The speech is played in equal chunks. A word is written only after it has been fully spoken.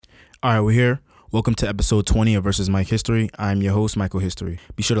All right, we're here. Welcome to episode 20 of Versus Mike History. I'm your host, Michael History.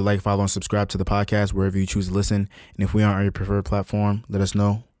 Be sure to like, follow, and subscribe to the podcast wherever you choose to listen. And if we aren't on your preferred platform, let us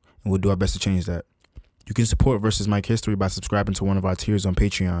know, and we'll do our best to change that. You can support Versus Mike History by subscribing to one of our tiers on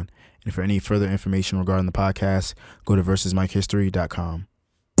Patreon. And for any further information regarding the podcast, go to versusmikehistory.com.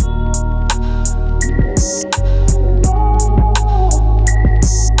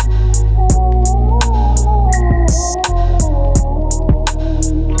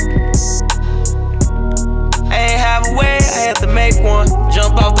 To make one,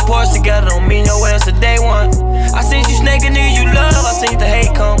 jump off the porch together, don't mean your ass a day one. I seen you snake a nigga you love, I seen the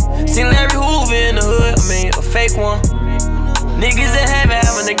hate come. Seen Larry Hoover in the hood, a fake one. Niggas in heaven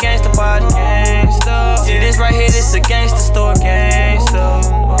having a gangster party. Gangsta. See this right here, this a gangster store. Gangsta.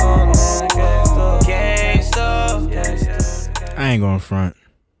 I ain't going front.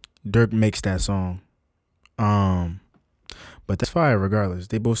 Dirk makes that song. But that's fire regardless.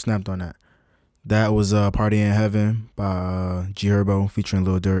 They both snapped on that. That was Party in Heaven by G Herbo featuring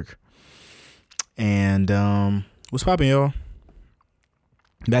Lil Durk. And what's poppin', y'all?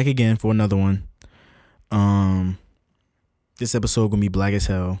 Back again for another one. This episode gonna be black as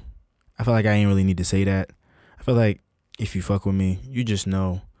hell. I feel like I ain't really need to say that. I feel like if you fuck with me, you just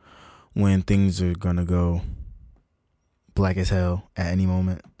know when things are gonna go black as hell at any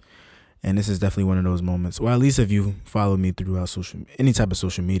moment. And this is definitely one of those moments. Well, at least if you follow me throughout any type of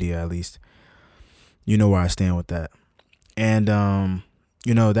social media, at least. You know where I stand with that. And,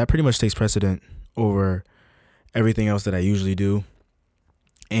 that pretty much takes precedent over everything else that I usually do.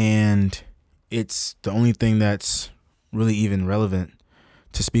 And it's the only thing that's really even relevant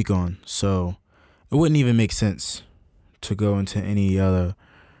to speak on. So it wouldn't even make sense to go into any other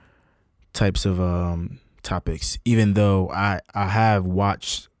types of topics, even though I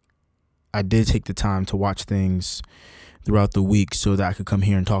did take the time to watch things throughout the week so that I could come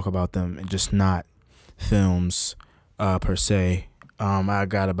here and talk about them and just not films per se. I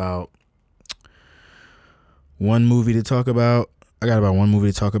got about one movie to talk about.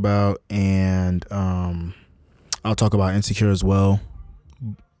 And I'll talk about Insecure as well.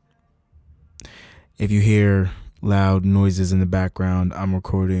 If you hear loud noises in the background, I'm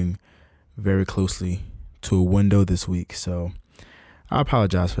recording very closely to a window this week, so I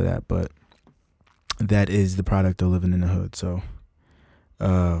apologize for that, but that is the product of living in the hood. So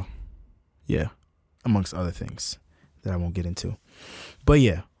yeah, amongst other things that I won't get into. But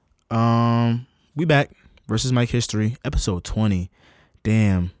yeah, we back. Versus Mike History, episode 20.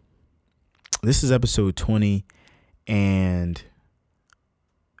 Damn, this is episode 20, and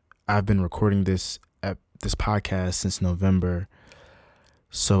I've been recording this podcast since November,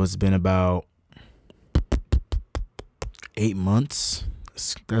 so it's been about 8 months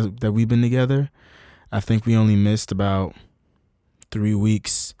that we've been together. I think we only missed about 3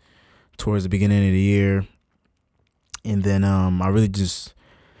 weeks towards the beginning of the year, and then I really just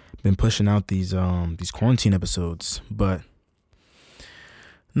been pushing out these quarantine episodes. But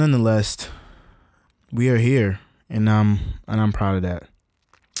nonetheless, we are here, and I'm proud of that.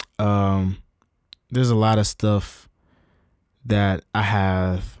 There's a lot of stuff that I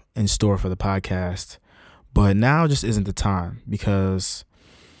have in store for the podcast, but now just isn't the time because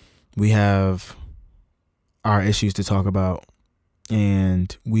we have our issues to talk about,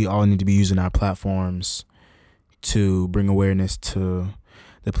 and we all need to be using our platforms to bring awareness to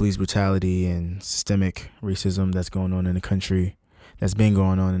the police brutality and systemic racism that's going on in the country, that's been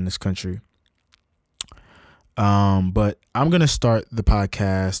going on in this country. But I'm going to start the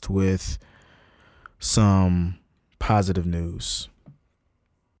podcast with some positive news.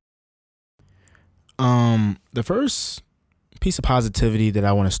 The first piece of positivity that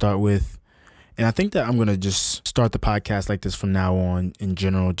I want to start with, and I think that I'm going to just start the podcast like this from now on in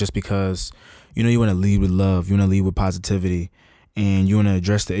general, just because, you want to lead with love, you want to lead with positivity, and you want to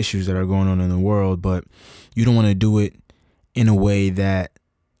address the issues that are going on in the world, but you don't want to do it in a way that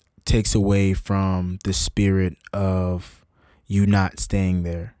takes away from the spirit of you not staying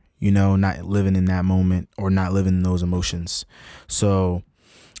there, not living in that moment or not living in those emotions. So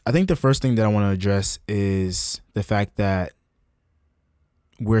I think the first thing that I want to address is the fact that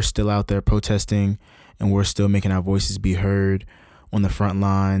we're still out there protesting and we're still making our voices be heard on the front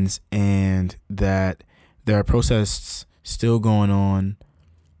lines, and that there are protests still going on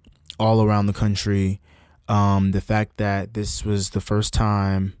all around the country. The fact that this was the first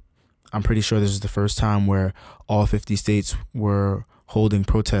time, I'm pretty sure this is the first time where all 50 states were holding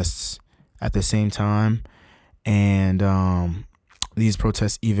protests at the same time. And these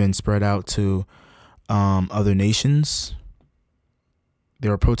protests even spread out to other nations.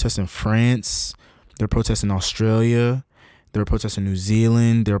 There were protests in France. There were protests in Australia. There were protests in New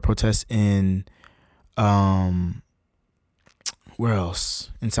Zealand. There were protests in where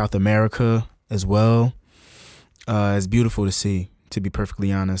else? In South America as well. It's beautiful to see, to be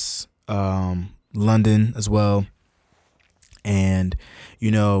perfectly honest. London as well. And,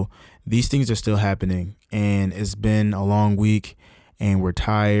 these things are still happening. And it's been a long week and we're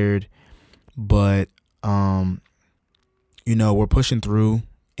tired. But, we're pushing through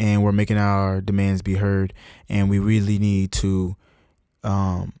and we're making our demands be heard. And we really need to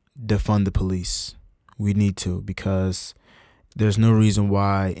defund the police. We need to, because there's no reason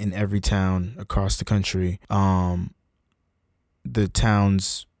why in every town across the country, the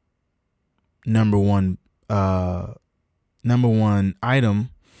town's number one item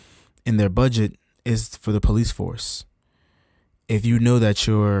in their budget is for the police force. If you know that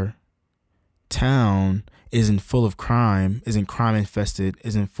your town isn't full of crime, isn't crime infested,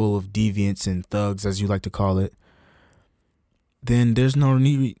 isn't full of deviants and thugs, as you like to call it, then there's no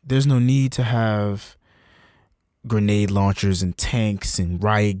need to have grenade launchers and tanks and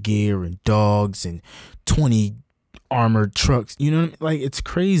riot gear and dogs and 20 armored trucks. You know what I mean? Like, it's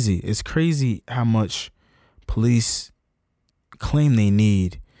crazy. It's crazy how much police claim they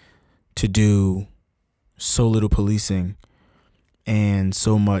need to do so little policing and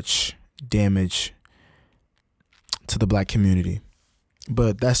so much damage to the black community.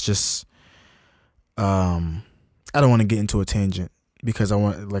 But that's just I don't want to get into a tangent, because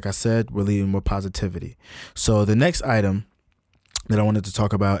like I said, we're leading with positivity. So the next item that I wanted to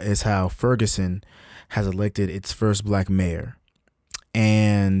talk about is how Ferguson has elected its first black mayor.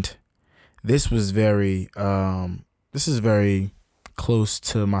 And this is very close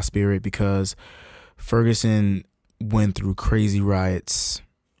to my spirit, because Ferguson went through crazy riots.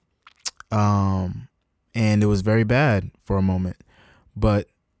 And it was very bad for a moment. But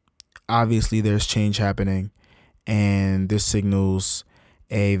obviously there's change happening. And this signals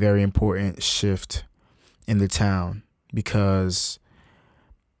a very important shift in the town, because,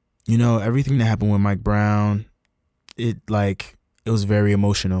 everything that happened with Mike Brown, it was very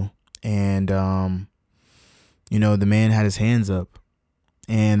emotional. And, the man had his hands up,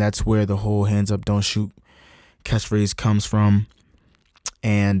 and that's where the whole hands up, don't shoot catchphrase comes from.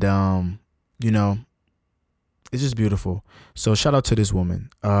 And, it's just beautiful. So shout out to this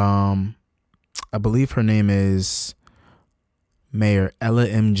woman. I believe her name is Mayor Ella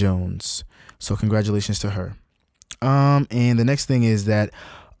M. Jones. So congratulations to her. And the next thing is that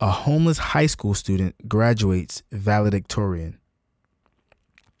a homeless high school student graduates valedictorian.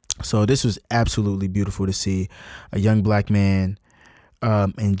 So this was absolutely beautiful to see a young black man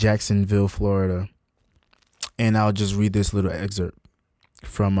in Jacksonville, Florida. And I'll just read this little excerpt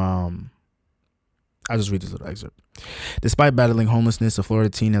from Despite battling homelessness, a Florida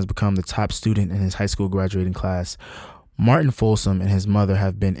teen has become the top student in his high school graduating class. Martin Folsom and his mother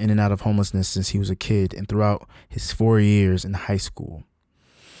have been in and out of homelessness since he was a kid and throughout his 4 years in high school.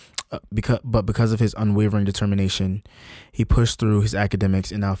 Because of his unwavering determination, he pushed through his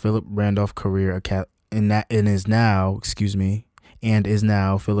academics and is now Philip Randolph Career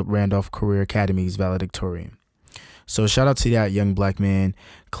Academy's valedictorian. So shout out to that young black man.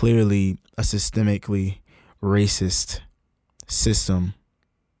 Clearly a systemically racist system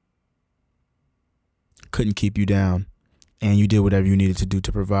couldn't keep you down, and you did whatever you needed to do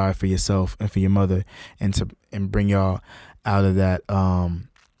to provide for yourself and for your mother, and bring y'all out of that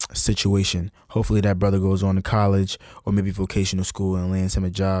situation. Hopefully that brother goes on to college or maybe vocational school and lands him a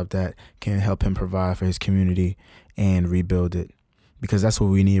job that can help him provide for his community and rebuild it, because that's what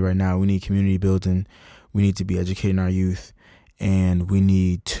we need right now. We need community building. We need to be educating our youth, and we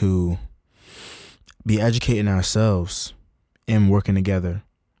need to be educating ourselves and working together.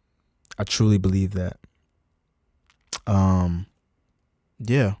 I truly believe that.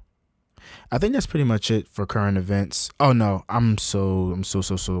 Yeah. I think that's pretty much it for current events. Oh no, I'm so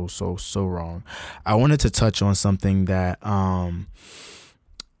wrong. I wanted to touch on something that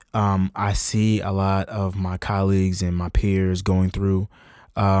I see a lot of my colleagues and my peers going through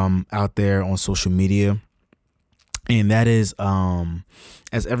out there on social media. And that is,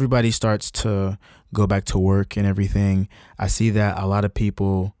 as everybody starts to go back to work and everything, I see that a lot of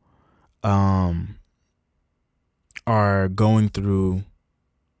people are going through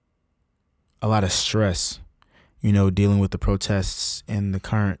a lot of stress, dealing with the protests and the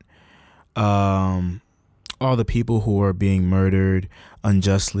current, all the people who are being murdered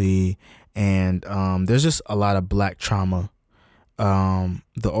unjustly. And there's just a lot of black trauma.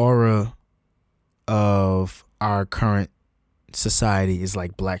 The aura of our current society is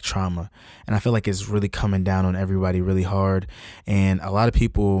like black trauma, and I feel like it's really coming down on everybody really hard. And a lot of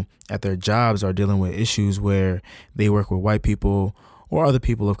people at their jobs are dealing with issues where they work with white people or other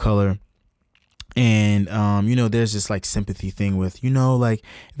people of color. And there's this like sympathy thing with, like,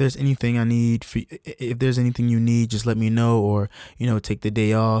 if there's anything I need, if there's anything you need, just let me know, or take the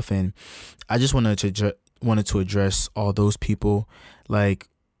day off. And I just wanted to address all those people. Like,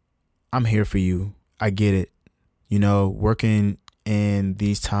 I'm here for you. I get it. Working in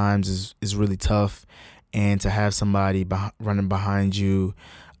these times is really tough, and to have somebody running behind you,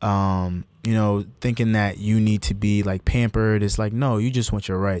 thinking that you need to be like pampered, it's like, no, you just want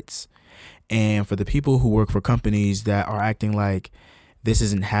your rights. And for the people who work for companies that are acting like this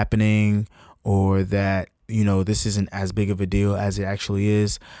isn't happening, or that, this isn't as big of a deal as it actually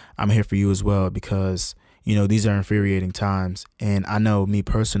is, I'm here for you as well, because, these are infuriating times. And I know, me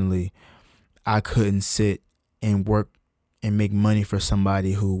personally, I couldn't sit and work and make money for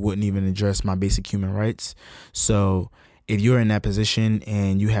somebody who wouldn't even address my basic human rights. So if you're in that position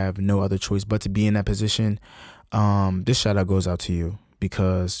and you have no other choice but to be in that position, this shout out goes out to you.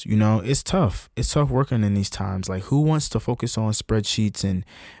 Because, it's tough. It's tough working in these times. Like, who wants to focus on spreadsheets and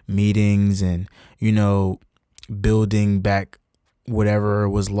meetings and, building back whatever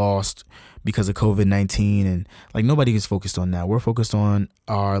was lost because of COVID-19? And like, nobody is focused on that. We're focused on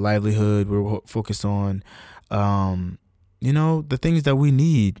our livelihood. We're focused on, the things that we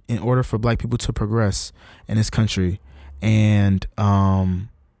need in order for black people to progress in this country. And,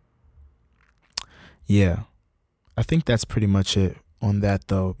 yeah, I think that's pretty much it on that,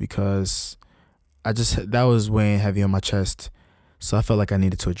 though, because that was weighing heavy on my chest, so I felt like I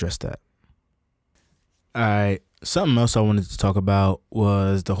needed to address that. All right, something else I wanted to talk about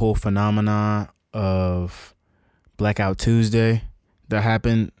was the whole phenomenon of Blackout Tuesday that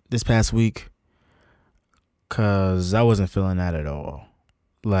happened this past week, because I wasn't feeling that at all.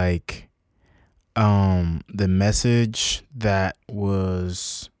 Like, the message that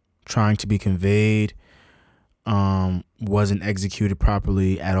was trying to be conveyed wasn't executed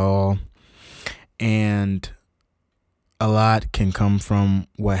properly at all, and a lot can come from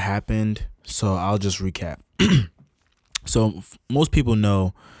what happened, so I'll just recap. So most people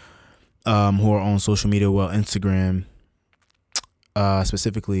know, who are on social media, well, Instagram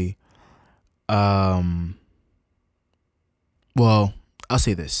specifically, well, I'll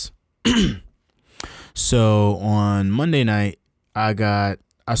say this. So on Monday night, I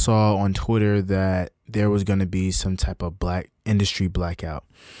saw on Twitter that there was going to be some type of black industry blackout.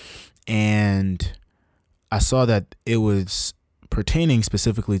 And I saw that it was pertaining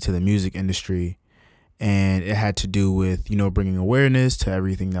specifically to the music industry. And it had to do with, bringing awareness to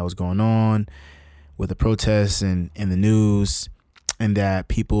everything that was going on with the protests and the news. And that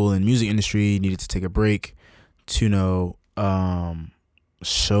people in the music industry needed to take a break to,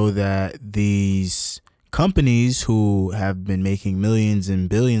 show that these companies who have been making millions and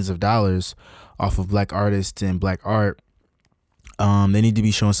billions of dollars off of black artists and black art, they need to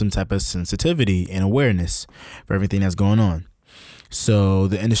be showing some type of sensitivity and awareness for everything that's going on. So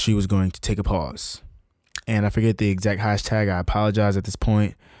the industry was going to take a pause, and I forget the exact hashtag. I apologize at this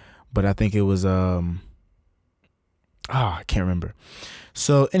point, but I think it was I can't remember.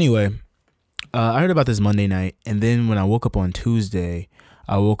 So anyway, I heard about this Monday night, and then when I woke up on Tuesday,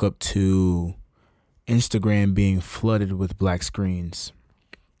 I woke up to Instagram being flooded with black screens,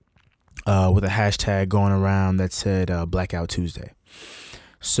 with a hashtag going around that said Blackout Tuesday.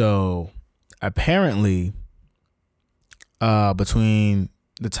 So apparently, between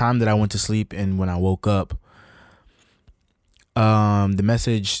the time that I went to sleep and when I woke up, the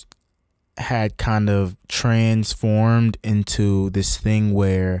message had kind of transformed into this thing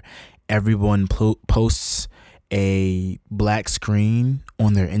where everyone posts a black screen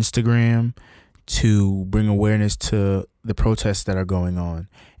on their Instagram to bring awareness to the protests that are going on,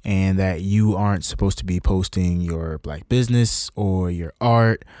 and that you aren't supposed to be posting your black business or your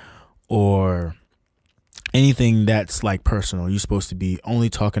art or anything that's like personal. You're supposed to be only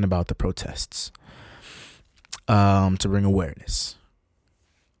talking about the protests, to bring awareness.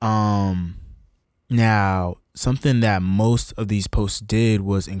 Now, something that most of these posts did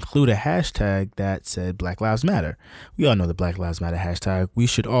was include a hashtag that said Black Lives Matter. We all know the Black Lives Matter hashtag. We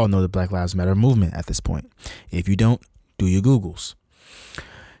should all know the Black Lives Matter movement at this point. If you don't, do your Googles.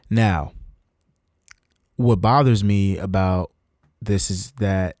 Now, what bothers me about this is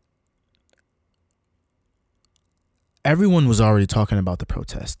that everyone was already talking about the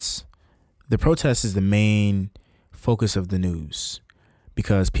protests. The protests is the main focus of the news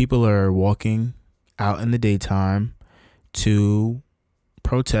because people are walking out in the daytime to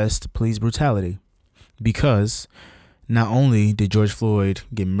protest police brutality, because not only did George Floyd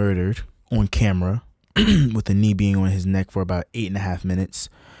get murdered on camera with the knee being on his neck for about 8.5 minutes,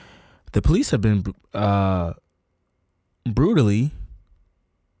 the police have been brutally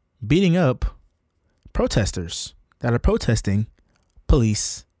beating up protesters that are protesting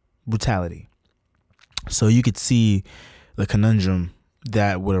police brutality. So you could see the conundrum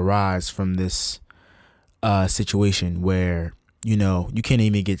that would arise from this situation where, you can't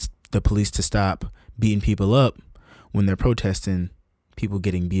even get the police to stop beating people up when they're protesting people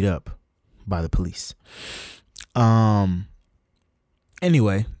getting beat up by the police.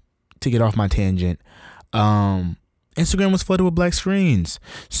 Anyway, to get off my tangent, Instagram was flooded with black screens.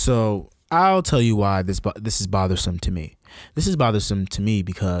 So I'll tell you why this is bothersome to me. This is bothersome to me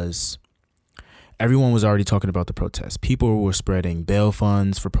because everyone was already talking about the protests. People were spreading bail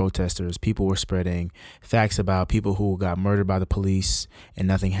funds for protesters. People were spreading facts about people who got murdered by the police and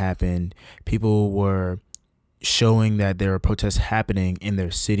nothing happened. People were showing that there were protests happening in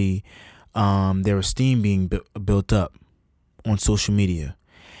their city. There was steam being built up on social media.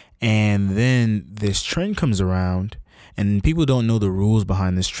 And then this trend comes around, and people don't know the rules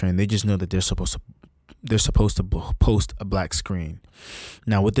behind this trend. They just know that they're supposed to post a black screen.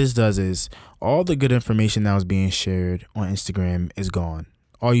 Now, what this does is all the good information that was being shared on Instagram is gone.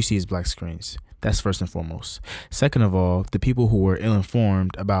 All you see is black screens. That's first and foremost. Second of all, the people who were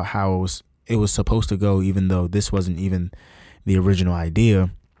ill-informed about how it was supposed to go, even though this wasn't even the original idea,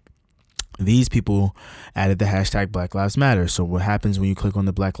 these people added the hashtag Black Lives Matter. So what happens when you click on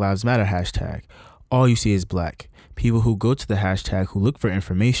the Black Lives Matter hashtag? All you see is black. People who go to the hashtag, who look for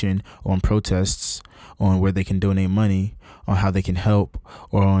information on protests, on where they can donate money, on how they can help,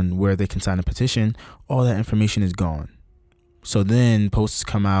 or on where they can sign a petition, all that information is gone. So then posts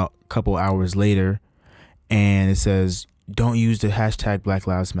come out a couple hours later and it says, don't use the hashtag Black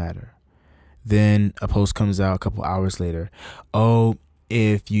Lives Matter. Then a post comes out a couple hours later. Oh,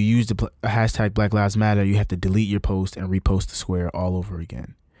 if you use the hashtag Black Lives Matter, you have to delete your post and repost the square all over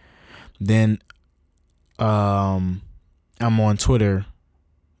again. Then I'm on Twitter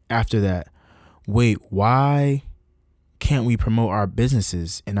after that. Wait, why can't we promote our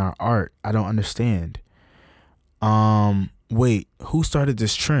businesses and our art? I don't understand. Wait, who started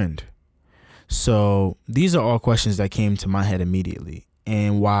this trend? So these are all questions that came to my head immediately,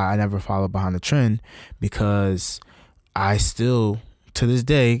 and why I never followed behind the trend, because I still, to this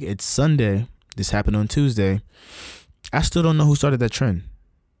day, it's Sunday, this happened on Tuesday, I still don't know who started that trend.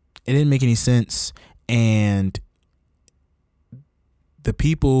 It didn't make any sense, and the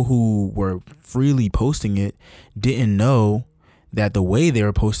people who were freely posting it didn't know that the way they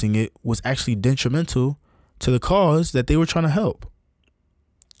were posting it was actually detrimental to the cause that they were trying to help.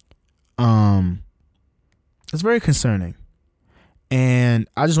 It's very concerning. And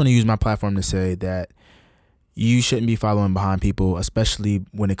I just want to use my platform to say that you shouldn't be following behind people, especially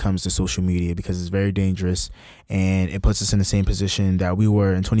when it comes to social media, because it's very dangerous, and it puts us in the same position that we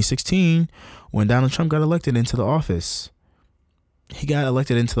were in 2016 when Donald Trump got elected into the office. He got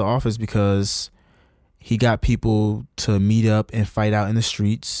elected into the office because he got people to meet up and fight out in the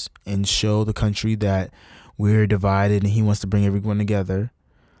streets and show the country that we're divided, and he wants to bring everyone together.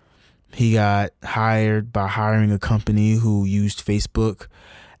 He got hired by hiring a company who used Facebook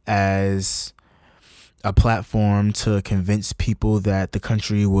as a platform to convince people that the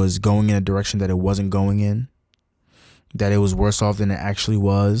country was going in a direction that it wasn't going in, that it was worse off than it actually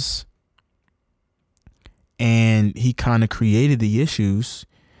was. And he kind of created the issues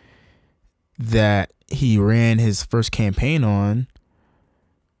that he ran his first campaign on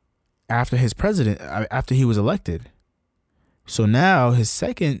after he was elected. So now his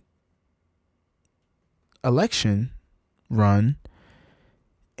second election run,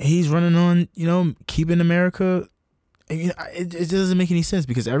 he's running on, keeping America. It doesn't make any sense,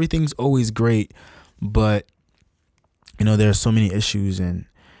 because everything's always great, but there are so many issues, and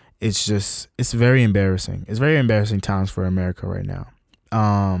it's very embarrassing. It's very embarrassing times for America right now.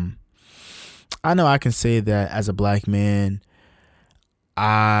 I know I can say that as a black man,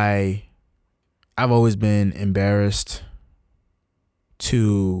 I've always been embarrassed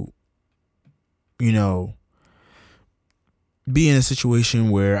to, be in a situation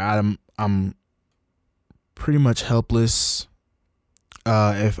where I'm pretty much helpless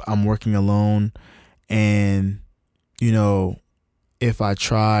if I'm working alone, and if I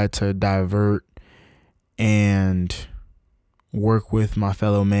try to divert and work with my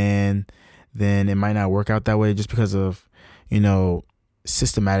fellow man, then it might not work out that way, just because of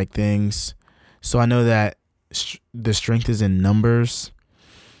systematic things. So I know that the strength is in numbers,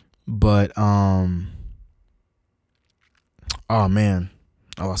 but oh man,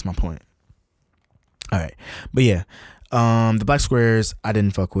 I lost my point. All right, but yeah, The Black Squares I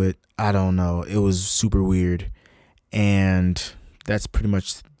didn't fuck with. I don't know. It was super weird. And that's pretty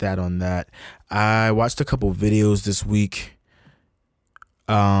much that on that. I watched a couple videos this week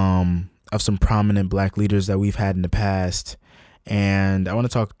of some prominent black leaders that we've had in the past. And I want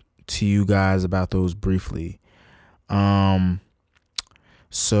to talk to you guys about those briefly.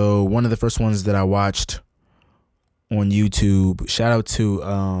 So one of the first ones that I watched on YouTube, shout out to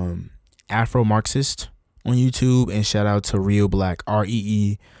Afro Marxist on YouTube, and shout out to Real Black,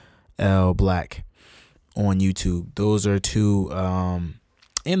 REEL Black on YouTube. Those are two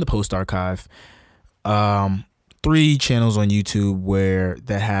in the Post Archive. 3 channels on YouTube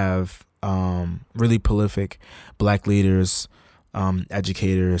that have really prolific black leaders,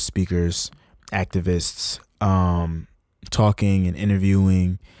 educators, speakers, activists, talking and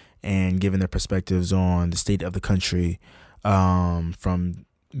interviewing and giving their perspectives on the state of the country, from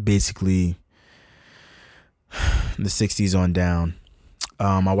basically the 60s on down.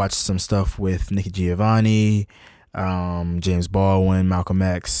 I watched some stuff with Nikki Giovanni, James Baldwin, Malcolm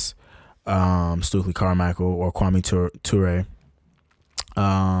X, Stokely Carmichael or Kwame Ture,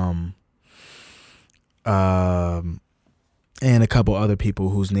 and a couple other people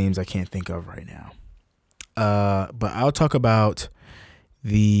whose names I can't think of right now. But I'll talk about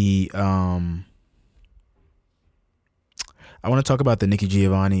I want to talk about the Nikki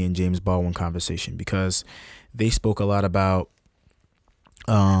Giovanni and James Baldwin conversation, because they spoke a lot about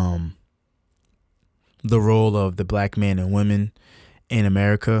the role of the black men and women in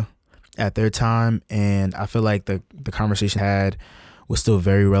America at their time. And I feel like the conversation had was still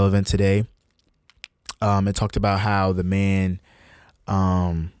very relevant today. It talked about how the man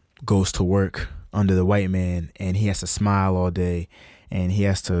goes to work under the white man, and he has to smile all day, and he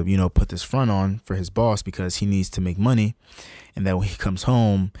has to, put this front on for his boss because he needs to make money. And then when he comes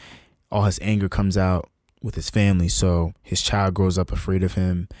home, all his anger comes out with his family. So his child grows up afraid of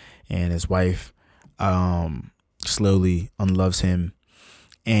him, and his wife slowly unloves him.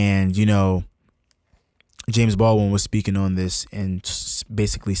 And, James Baldwin was speaking on this and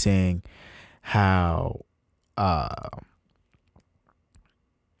basically saying how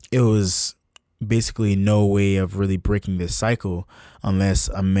it was basically no way of really breaking this cycle unless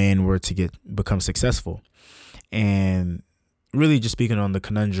a man were to become successful. And really just speaking on the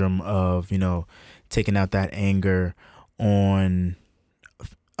conundrum of, taking out that anger on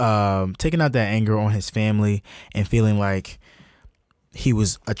his family and feeling like he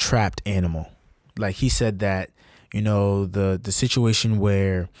was a trapped animal. Like he said that, the situation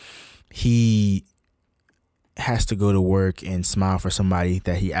where he has to go to work and smile for somebody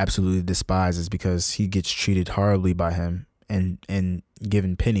that he absolutely despises because he gets treated horribly by him and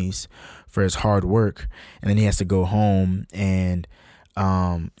given pennies for his hard work. And then he has to go home and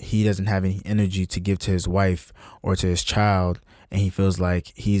he doesn't have any energy to give to his wife or to his child. And he feels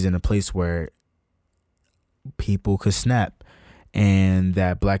like he's in a place where people could snap, and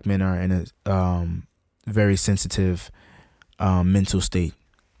that black men are in a very sensitive mental state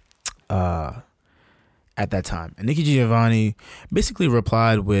at that time. And Nikki Giovanni basically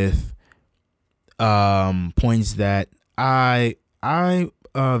replied with points that I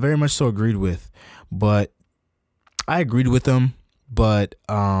very much so agreed with, but I agreed with them, but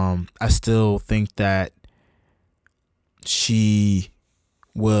I still think that she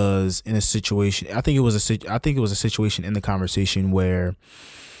was in a situation. I think it was a situation in the conversation where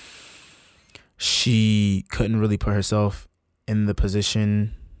she couldn't really put herself in the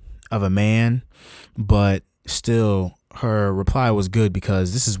position of a man, but still her reply was good,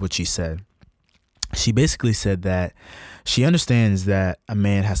 because this is what she said. She basically said that she understands that a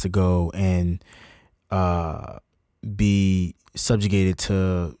man has to go and be subjugated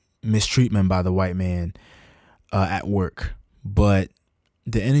to mistreatment by the white man at work, but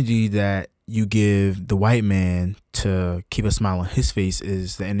the energy that you give the white man to keep a smile on his face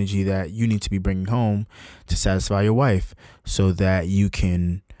is the energy that you need to be bringing home to satisfy your wife, so that you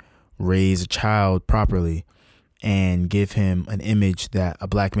can raise a child properly and give him an image that a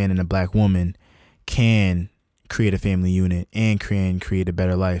black man and a black woman can create a family unit and create a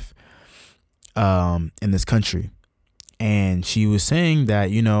better life in this country. And she was saying that,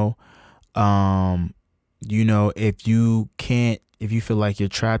 if you feel like you're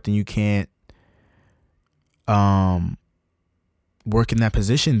trapped and you can't work in that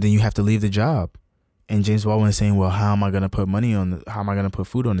position, then you have to leave the job. And James Baldwin is saying, well, how am I going to put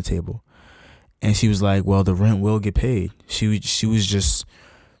food on the table? And she was like, well, the rent will get paid. She was just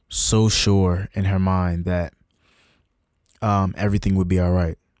so sure in her mind that everything would be all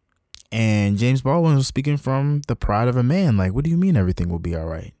right. And James Baldwin was speaking from the pride of a man. Like, what do you mean everything will be all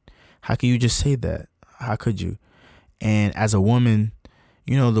right? How can you just say that? How could you? And as a woman,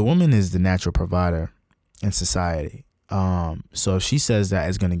 the woman is the natural provider in society. So if she says that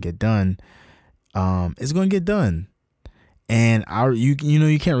it's going to get done, it's going to get done. And you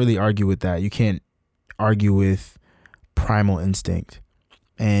can't really argue with that. You can't argue with primal instinct.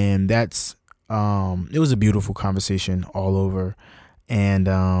 And that's, it was a beautiful conversation all over.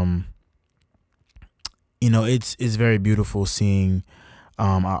 And, it's very beautiful seeing,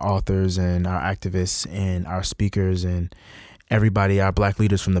 our authors and our activists and our speakers and everybody, our Black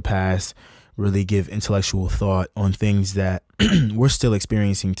leaders from the past, really give intellectual thought on things that we're still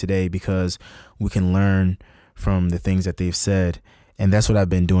experiencing today, because we can learn from the things that they've said. And that's what I've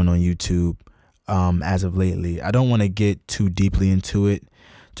been doing on YouTube as of lately. I don't want to get too deeply into it,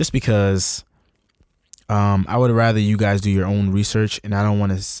 just because I would rather you guys do your own research, and I don't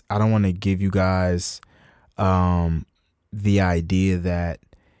want to give you guys the idea that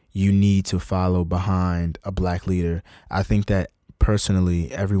you need to follow behind a Black leader. I think that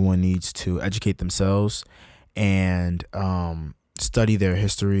personally, everyone needs to educate themselves and study their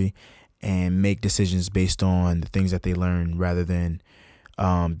history and make decisions based on the things that they learn, rather than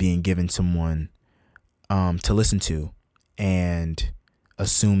being given someone to listen to and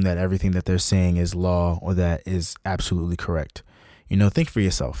assume that everything that they're saying is law or that is absolutely correct. Think for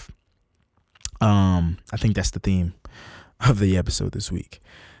yourself. I think that's the theme of the episode this week.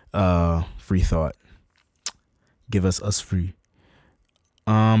 Free thought. Give us free.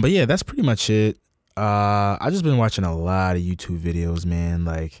 But yeah, that's pretty much it. I just been watching a lot of YouTube videos, man.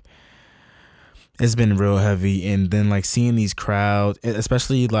 Like, it's been real heavy. And then like seeing these crowds,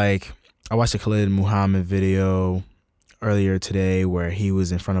 especially like I watched a Khalid Muhammad video earlier today where he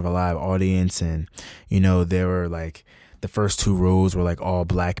was in front of a live audience, and there were like the first 2 rows were like all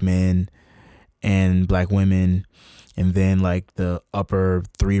Black men and Black women, and then like the upper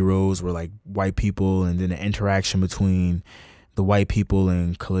 3 rows were like white people, and then the interaction between the white people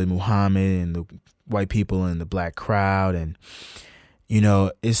and Khalid Muhammad and the white people and the Black crowd. And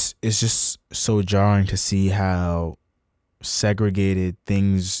it's just so jarring to see how segregated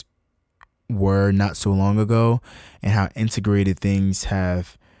things were not so long ago, and how integrated things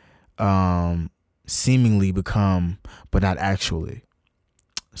have seemingly become, but not actually.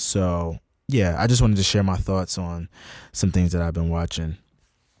 So yeah, I just wanted to share my thoughts on some things that I've been watching.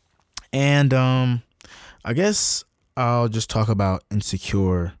 And I guess I'll just talk about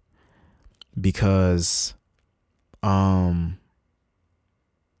Insecure, because I'll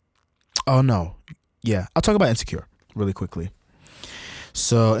talk about Insecure really quickly.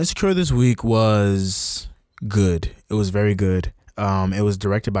 So Insecure this week was good. It was very good. It was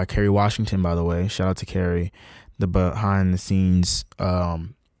directed by Kerry Washington, by the way. Shout out to Kerry. The behind the scenes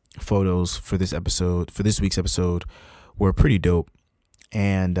photos for this week's episode were pretty dope.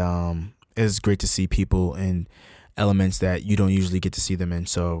 And it's great to see people in elements that you don't usually get to see them in.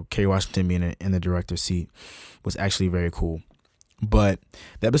 So Kerry Washington being in the director's seat was actually very cool. But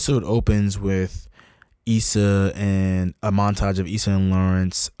the episode opens with Issa and a montage of Issa and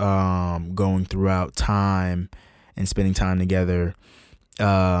Lawrence going throughout time and spending time together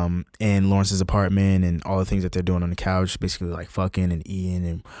in Lawrence's apartment, and all the things that they're doing on the couch, basically like fucking and eating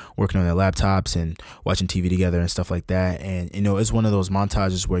and working on their laptops and watching TV together and stuff like that. And it's one of those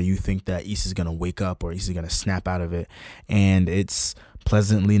montages where you think that Issa's gonna wake up or Issa's gonna snap out of it, and it's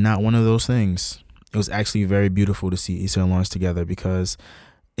pleasantly not one of those things. It was actually very beautiful to see Issa and Lawrence together, because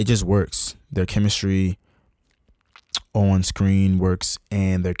it just works. Their chemistry on screen works,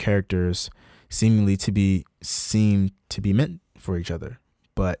 and their characters seem to be meant for each other.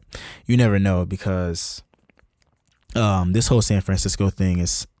 But you never know, because this whole San Francisco thing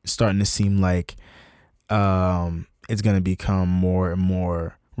is starting to seem like it's going to become more and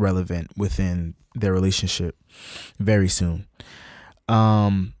more relevant within their relationship very soon.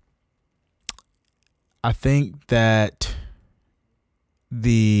 I think that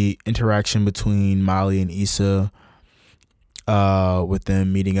the interaction between Molly and Issa, with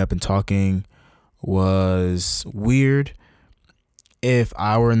them meeting up and talking, was weird. If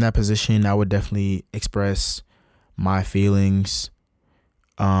I were in that position, I would definitely express my feelings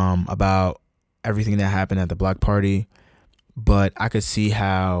about everything that happened at the block party. But I could see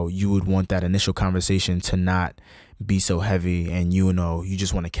how you would want that initial conversation to not be so heavy, and you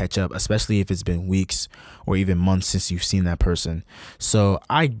just want to catch up, especially if it's been weeks or even months since you've seen that person. So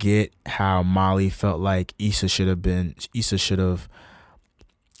I get how Molly felt like Issa should have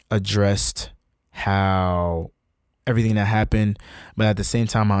addressed how everything that happened, but at the same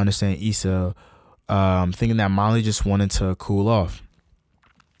time I understand Issa thinking that Molly just wanted to cool off.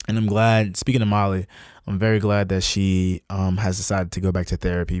 And I'm glad, speaking of Molly, I'm very glad that she has decided to go back to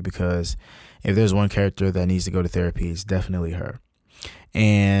therapy, because if there's one character that needs to go to therapy, it's definitely her.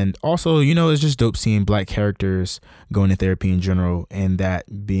 And also, it's just dope seeing black characters going to therapy in general, and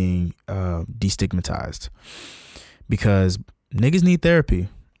that being destigmatized, because niggas need therapy.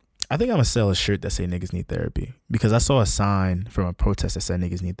 I think I'm gonna sell a shirt that say niggas need therapy, because I saw a sign from a protest that said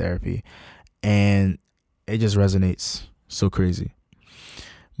niggas need therapy, and it just resonates so crazy.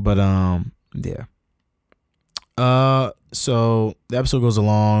 But yeah. So the episode goes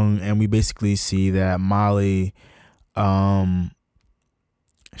along, and we basically see that Molly,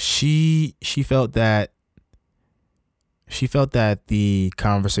 she felt that the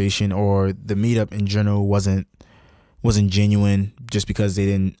conversation or the meetup in general wasn't genuine, just because they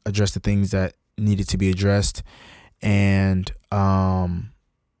didn't address the things that needed to be addressed. And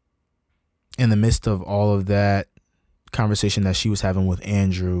in the midst of all of that conversation that she was having with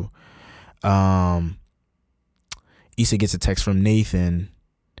Andrew, Issa gets a text from Nathan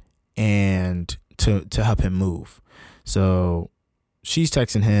and to help him move. So she's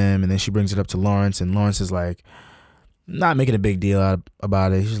texting him, and then she brings it up to Lawrence, and Lawrence is like, not making a big deal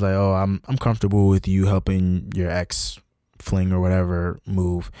about it. She's like, "Oh, I'm comfortable with you helping your ex fling or whatever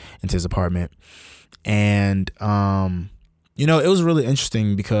move into his apartment." And it was really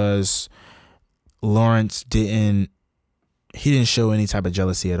interesting, because Lawrence didn't show any type of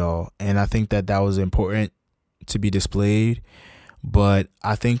jealousy at all, and I think that was important to be displayed. But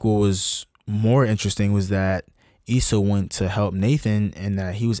I think what was more interesting was that Issa went to help Nathan, and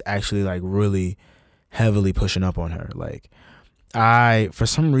that he was actually like really heavily pushing up on her. Like, for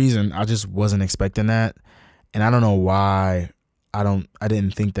some reason, I just wasn't expecting that, and I don't know why. I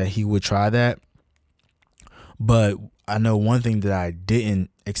didn't think that he would try that. But I know one thing that I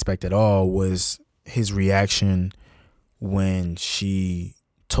didn't expect at all was his reaction when she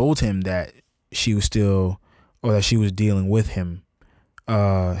told him that she was still, or that she was dealing with him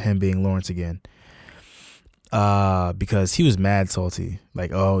being Lawrence again. Because he was mad salty.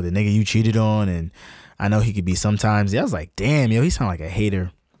 Like, "Oh, the nigga you cheated on, and I know he could be sometimes." I was like, damn, he sound like a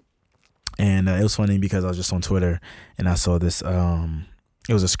hater. And it was funny, because I was just on Twitter, and I saw this.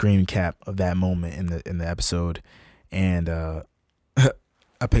 It was a screen cap of that moment in the episode, and a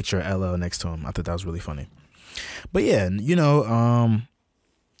picture of LL next to him. I thought that was really funny. But yeah,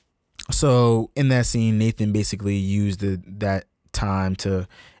 so in that scene, Nathan basically used that time to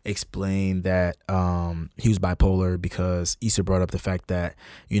explain that he was bipolar, because Issa brought up the fact that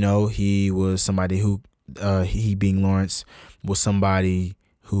he was somebody who he being Lawrence was somebody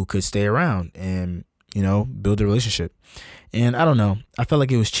who could stay around and build a relationship. And I don't know, I felt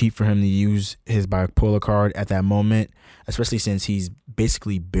like it was cheap for him to use his bipolar card at that moment, especially since he's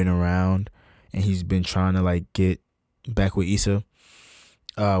basically been around and he's been trying to like get back with Issa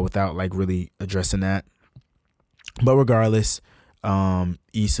without like really addressing that. But regardless,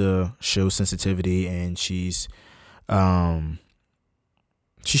 Issa shows sensitivity, and she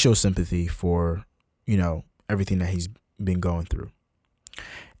shows sympathy for everything that he's been going through.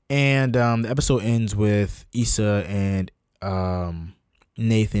 And the episode ends with Issa and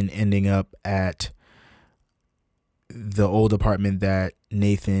Nathan ending up at the old apartment that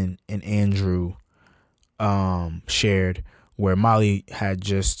Nathan and Andrew shared, where Molly had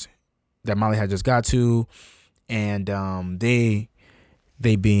just got to. And they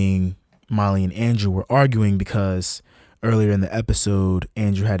being Molly and Andrew were arguing, because earlier in the episode,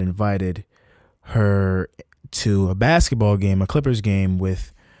 Andrew had invited her to a basketball game, a Clippers game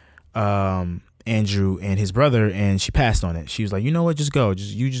with Andrew and his brother, and she passed on it. She was like, "You know what, just go.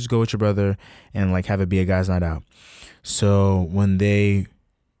 You just go with your brother and like have it be a guys' night out." So when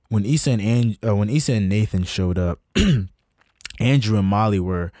Issa and Nathan showed up, Andrew and Molly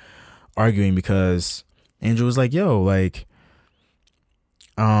were arguing, because Andrew was like, "Yo, like,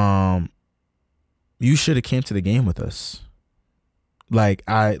 you should have came to the game with us. Like,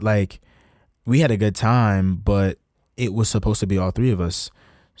 we had a good time, but it was supposed to be all three of us.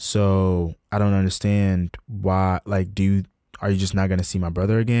 So I don't understand why. Like, are you just not gonna see my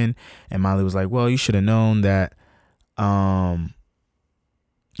brother again?" And Molly was like, "Well, you should have known that.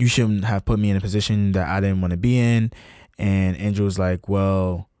 You shouldn't have put me in a position that I didn't want to be in." And Andrew was like,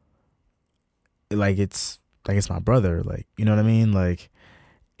 "Well, like it's my brother, like, you know what I mean?" Like,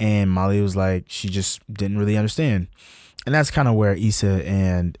 and Molly was like, she just didn't really understand. And that's kind of where Issa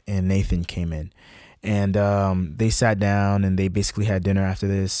and Nathan came in. And they sat down and they basically had dinner after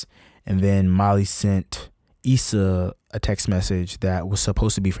this. And then Molly sent Issa a text message that was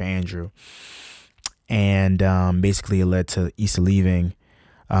supposed to be for Andrew. And basically it led to Issa leaving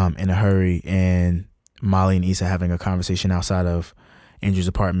in a hurry, and Molly and Issa having a conversation outside of Andrew's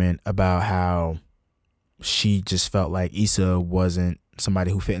apartment about how she just felt like Issa wasn't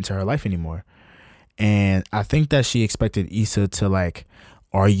somebody who fit into her life anymore. And I think that she expected Issa to like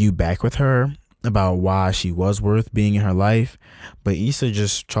argue back with her about why she was worth being in her life. But Issa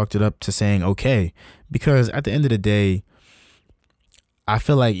just chalked it up to saying okay. Because at the end of the day, I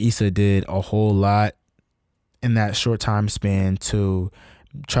feel like Issa did a whole lot in that short time span to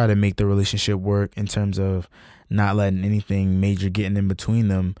try to make the relationship work in terms of not letting anything major getting in between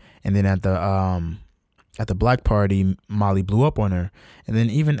them. And then at the black party, Molly blew up on her. And then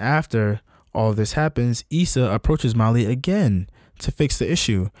even after all of this happens, Issa approaches Molly again to fix the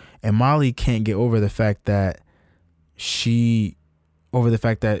issue. And Molly can't get over the fact that she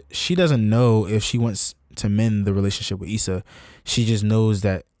doesn't know if she wants to mend the relationship with Issa. She just knows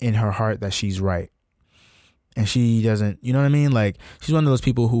that in her heart that she's right. And she doesn't, you know what I mean? Like, she's one of those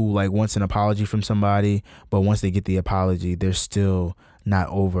people who like wants an apology from somebody, but once they get the apology, they're still not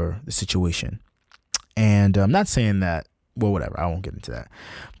over the situation. And I'm not saying that, well, whatever, I won't get into that.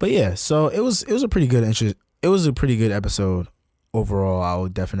 But yeah, so it was a pretty good episode overall, I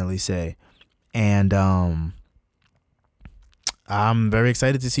would definitely say. And I'm very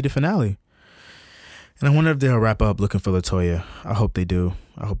excited to see the finale. And I wonder if they'll wrap up looking for LaToya. I hope they do.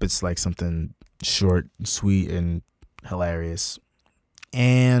 I hope it's like something short, sweet, and hilarious.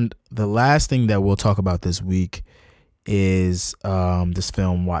 And the last thing that we'll talk about this week is this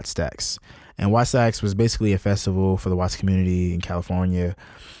film Wattstax. And Wattstax was basically a festival for the Watts community in California,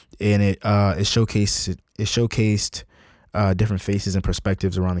 and it showcased different faces and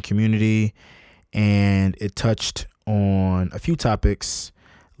perspectives around the community, and it touched on a few topics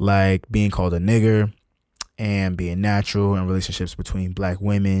like being called a nigger and being natural, and relationships between black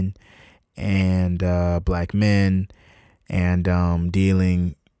women and black men, and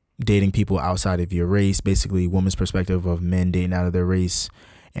dating people outside of your race, basically woman's perspective of men dating out of their race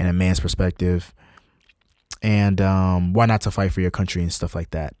and a man's perspective, and why not to fight for your country and stuff like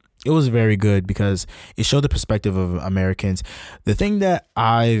that. It was very good because it showed the perspective of Americans. The thing that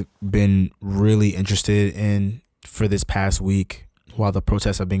I've been really interested in for this past week while the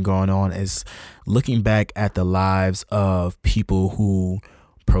protests have been going on is looking back at the lives of people who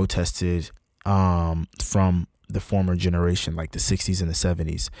protested from the former generation, like the 60s and the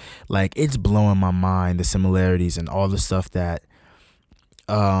 70s. Like, it's blowing my mind, the similarities and all the stuff that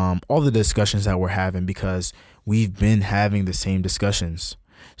all the discussions that we're having, because we've been having the same discussions.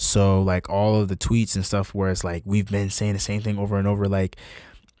 So like all of the tweets and stuff where it's like we've been saying the same thing over and over. Like,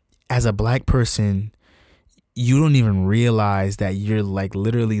 as a black person, you don't even realize that you're like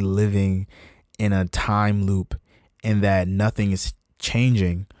literally living in a time loop and that nothing is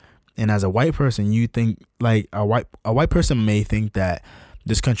changing. And as a white person, you think like a white person may think that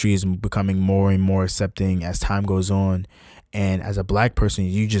this country is becoming more and more accepting as time goes on. And as a black person,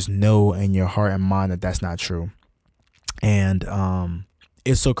 you just know in your heart and mind that that's not true. And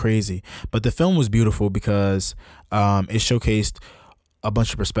it's so crazy. But the film was beautiful because it showcased a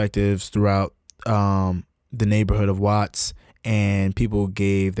bunch of perspectives throughout the neighborhood of Watts, and people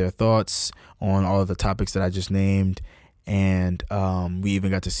gave their thoughts on all of the topics that I just named. And we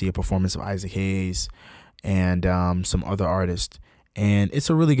even got to see a performance of Isaac Hayes and some other artists. And it's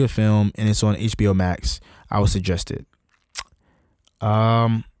a really good film, and it's on HBO Max. I would suggest it.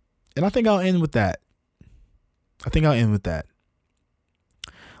 And I think I'll end with that.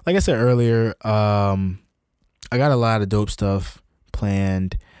 Like I said earlier, I got a lot of dope stuff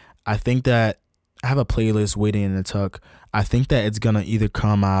planned. I think that I have a playlist waiting in the tuck. I think that it's going to either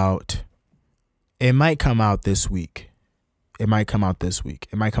come out. It might come out this week. It might come out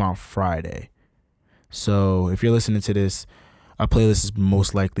Friday. So if you're listening to this, our playlist is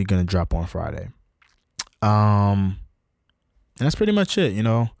most likely going to drop on Friday. And that's pretty much it, you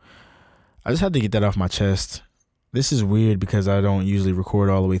know. I just had to get that off my chest. This is weird because I don't usually record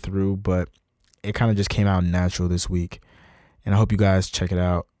all the way through, but it kind of just came out natural this week. And I hope you guys check it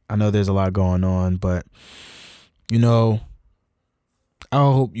out. I know there's a lot going on, but, you know, I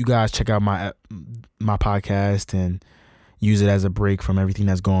hope you guys check out my podcast and use it as a break from everything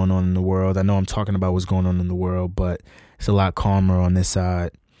that's going on in the world. I know I'm talking about what's going on in the world, but it's a lot calmer on this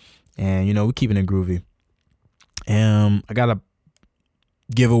side. And, you know, we're keeping it groovy. I got a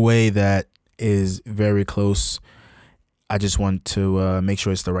giveaway that is very close. I just want to make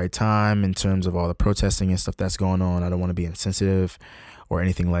sure it's the right time in terms of all the protesting and stuff that's going on. I don't want to be insensitive or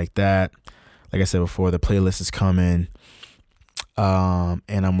anything like that. Like I said before, the playlist is coming. And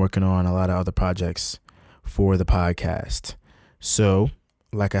I'm working on a lot of other projects for the podcast. So,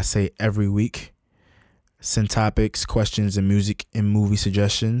 like I say every week, send topics, questions, and music and movie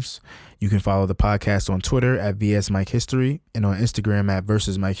suggestions. You can follow the podcast on Twitter at VS Mike History and on Instagram at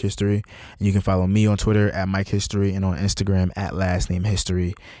Versus Mike History. And you can follow me on Twitter at Mike History and on Instagram at Last Name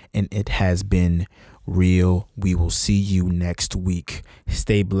History. And it has been real. We will see you next week.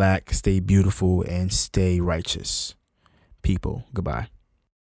 Stay black, stay beautiful, and stay righteous. People, goodbye.